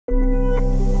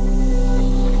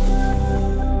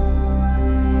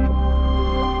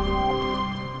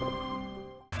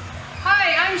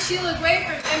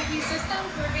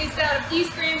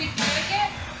East Granby,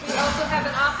 Connecticut. We also have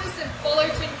an office in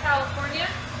Fullerton, California.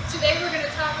 Today we're going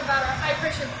to talk about our high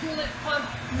pressure coolant pump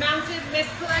mounted mist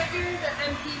collector, the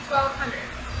MP1200.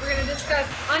 We're going to discuss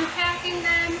unpacking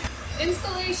them,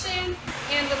 installation,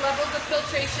 and the levels of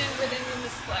filtration within the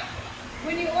mist collector.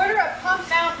 When you order a pump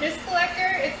mount mist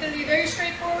collector, it's going to be very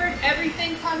straightforward.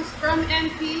 Everything comes from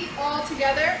MP all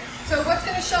together. So what's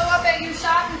going to show up at your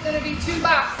shop is going to be two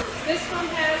boxes. This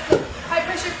one has the high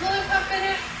pressure coolant pump in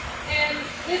it, and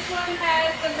this one has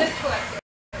the mist collector.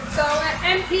 So at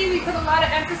MP, we put a lot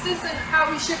of emphasis on how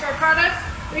we ship our products.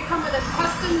 They come with a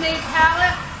custom-made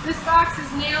pallet. This box is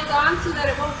nailed on so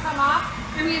that it won't come off.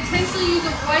 And we intentionally use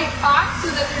a white box so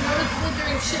that they're noticeable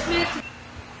during shipment.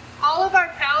 All of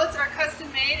our pallets are custom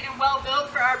made and well built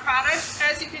for our products.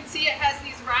 As you can see, it has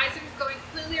these risers going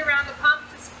completely around the pump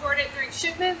to support it during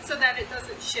shipment so that it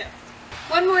doesn't shift.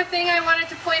 One more thing I wanted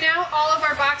to point out, all of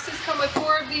our boxes come with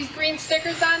 4 of these green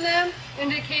stickers on them,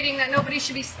 indicating that nobody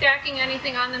should be stacking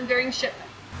anything on them during shipment.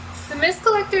 The mist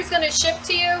collector is going to ship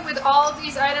to you with all of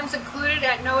these items included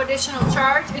at no additional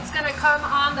charge. It's going to come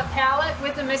on the pallet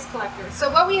with the mist collector.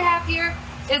 So what we have here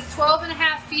is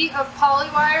 12.5 feet of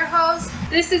polywire hose.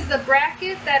 This is the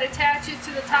bracket that attaches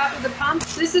to the top of the pump.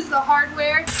 This is the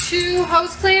hardware. 2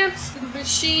 hose clamps, the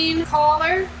machine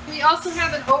collar. We also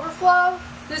have an overflow.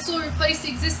 This will replace the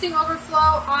existing overflow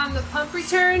on the pump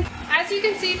return. As you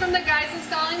can see from the guys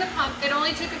installing the pump, it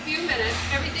only took a few minutes.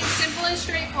 Everything's simple and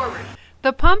straightforward.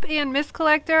 The pump and mist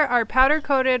collector are powder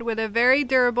coated with a very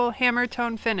durable hammer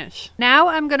tone finish. Now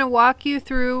I'm going to walk you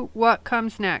through what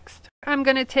comes next. I'm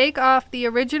going to take off the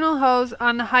original hose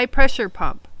on the high pressure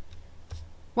pump.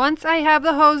 Once I have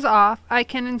the hose off, I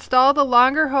can install the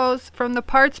longer hose from the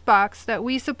parts box that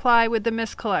we supply with the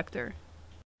mist collector.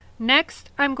 Next,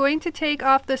 I'm going to take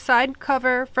off the side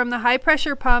cover from the high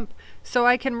pressure pump so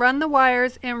I can run the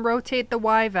wires and rotate the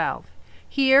Y valve.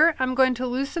 Here, I'm going to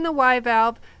loosen the Y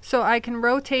valve so I can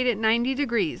rotate it 90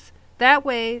 degrees. That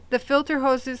way, the filter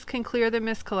hoses can clear the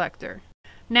mist collector.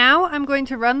 Now, I'm going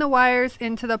to run the wires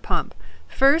into the pump.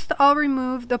 First, I'll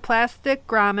remove the plastic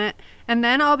grommet, and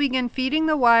then I'll begin feeding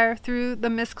the wire through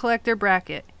the mist collector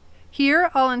bracket.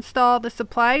 Here, I'll install the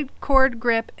supplied cord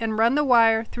grip and run the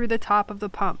wire through the top of the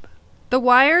pump. The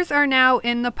wires are now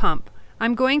in the pump.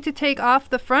 I'm going to take off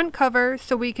the front cover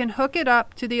so we can hook it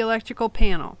up to the electrical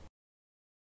panel.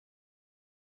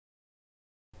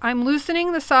 I'm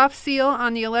loosening the soft seal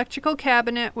on the electrical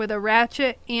cabinet with a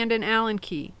ratchet and an Allen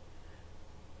key.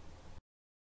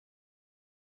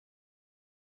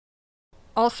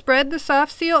 I'll spread the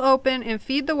soft seal open and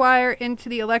feed the wire into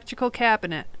the electrical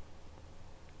cabinet.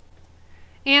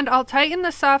 And I'll tighten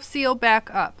the soft seal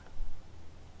back up.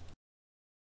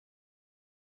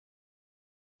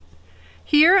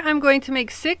 Here I'm going to make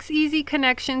 6 easy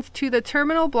connections to the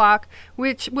terminal block,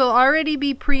 which will already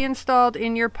be pre-installed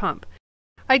in your pump.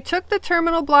 I took the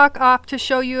terminal block off to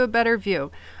show you a better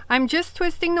view. I'm just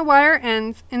twisting the wire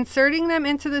ends, inserting them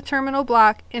into the terminal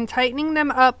block, and tightening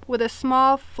them up with a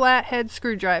small flathead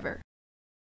screwdriver.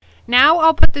 Now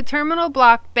I'll put the terminal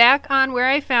block back on where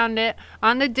I found it,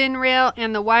 on the DIN rail,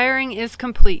 and the wiring is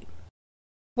complete.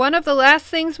 One of the last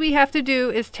things we have to do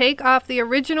is take off the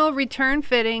original return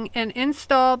fitting and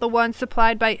install the one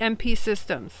supplied by MP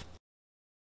Systems.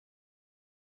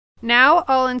 Now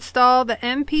I'll install the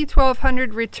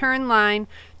MP1200 return line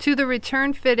to the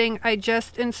return fitting I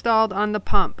just installed on the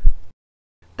pump.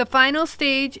 The final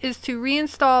stage is to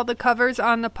reinstall the covers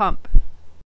on the pump.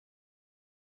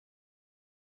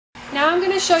 Now I'm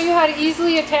going to show you how to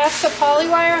easily attach the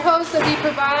polywire hose that we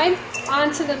provide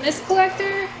onto the mist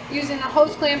collector using the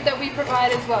hose clamp that we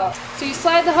provide as well. So you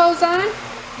slide the hose on,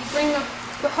 you bring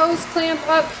the hose clamp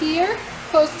up here,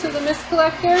 close to the mist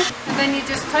collector, and then you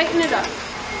just tighten it up.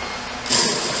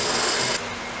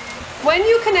 When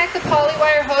you connect the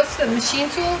polywire hose to the machine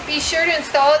tool, be sure to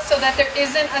install it so that there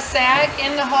isn't a sag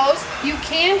in the hose. You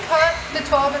can cut the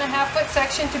 12.5 foot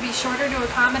section to be shorter to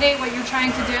accommodate what you're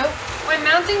trying to do. When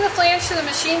mounting the flange to the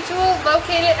machine tool,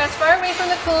 locate it as far away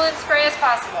from the coolant spray as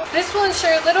possible. This will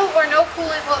ensure little or no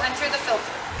coolant will enter the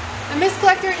filter. The mist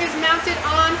collector is mounted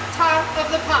on top of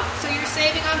the pump, so you're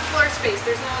saving on floor space.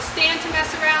 There's no stand to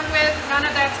mess around with. None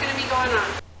of that's going to be going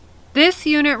on. This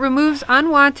unit removes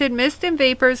unwanted mist and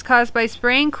vapors caused by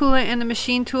spraying coolant in the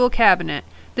machine tool cabinet.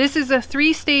 This is a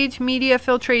 3-stage media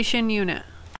filtration unit.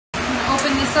 I'm going to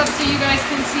open this up so you guys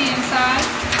can see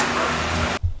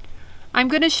inside. I'm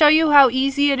going to show you how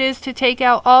easy it is to take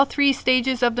out all 3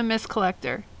 stages of the mist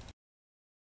collector.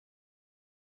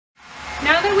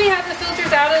 Now that we have the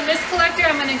filters out of the mist collector,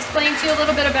 I'm going to explain to you a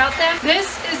little bit about them.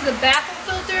 This is the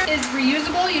baffle filter. is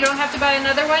reusable. You don't have to buy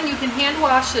another one. You can hand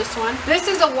wash this one. This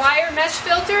is a wire mesh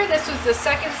filter. This was the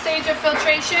second stage of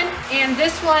filtration, and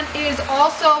this one is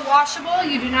also washable.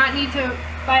 You do not need to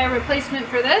buy a replacement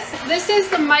for this. This is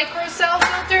the microcell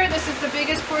filter. This is the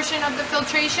biggest portion of the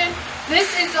filtration.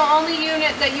 This is the only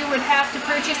unit that you would have to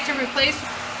purchase to replace.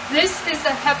 This is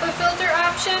the HEPA filter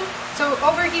option. So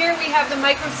over here we have the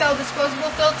microcell disposable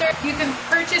filter. You can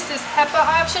purchase this HEPA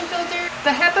option filter. The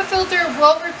HEPA filter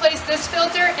will replace this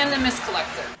filter and the mist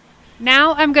collector.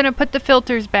 Now I'm going to put the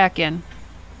filters back in.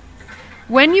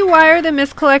 When you wire the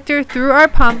mist collector through our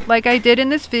pump like I did in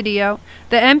this video,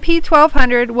 the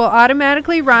MP1200 will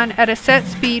automatically run at a set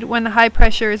speed when the high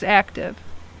pressure is active.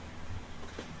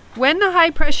 When the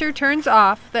high pressure turns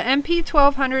off, the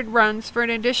MP1200 runs for an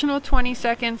additional 20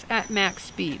 seconds at max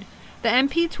speed. The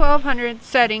MP1200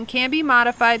 setting can be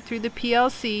modified through the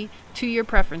PLC to your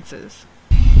preferences.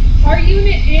 Our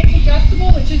unit is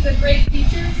adjustable, which is a great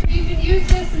feature, so you can use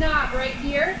this knob right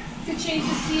here to change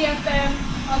the CFM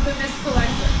of the mist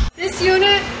collector. This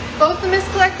unit, both the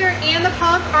mist collector and the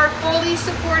pump, are fully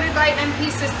supported by MP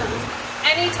systems.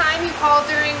 Anytime you call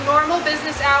during normal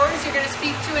business hours, you're going to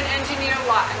speak to an engineer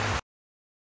live.